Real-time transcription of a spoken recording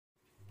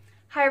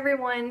Hi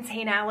everyone,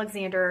 Tana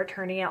Alexander,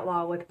 attorney at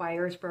law with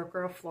Buyers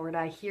Broker of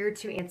Florida, here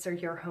to answer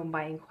your home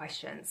buying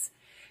questions.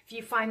 If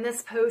you find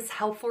this post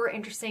helpful or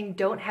interesting,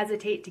 don't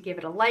hesitate to give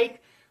it a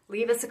like,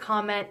 leave us a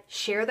comment,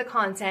 share the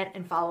content,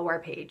 and follow our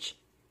page.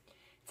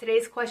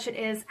 Today's question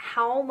is,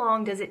 how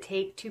long does it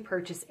take to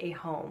purchase a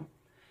home?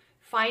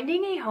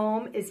 Finding a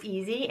home is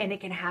easy and it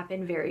can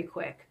happen very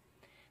quick.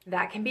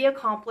 That can be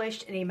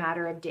accomplished in a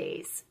matter of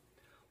days.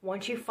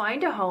 Once you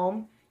find a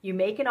home, you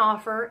make an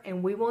offer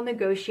and we will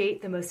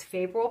negotiate the most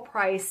favorable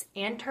price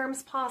and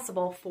terms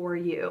possible for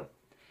you.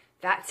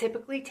 That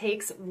typically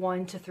takes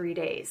 1 to 3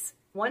 days.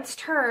 Once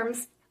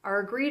terms are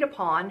agreed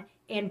upon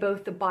and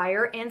both the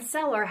buyer and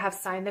seller have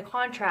signed the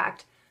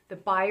contract, the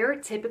buyer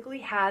typically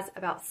has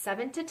about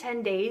 7 to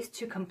 10 days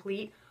to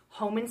complete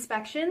home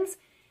inspections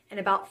and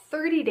about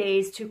 30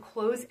 days to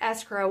close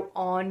escrow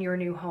on your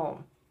new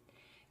home.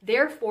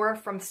 Therefore,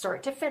 from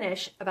start to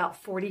finish, about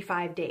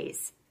 45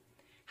 days.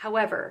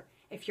 However,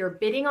 if you're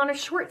bidding on a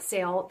short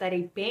sale that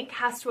a bank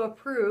has to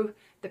approve,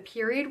 the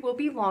period will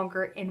be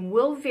longer and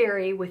will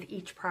vary with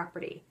each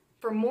property.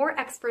 For more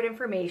expert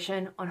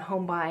information on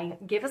home buying,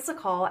 give us a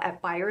call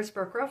at Buyers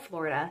Broker of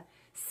Florida,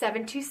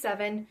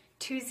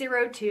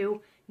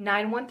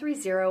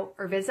 727-202-9130,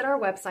 or visit our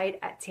website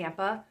at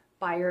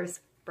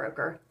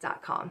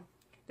tampabuyersbroker.com.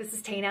 This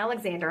is Tana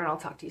Alexander, and I'll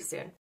talk to you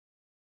soon.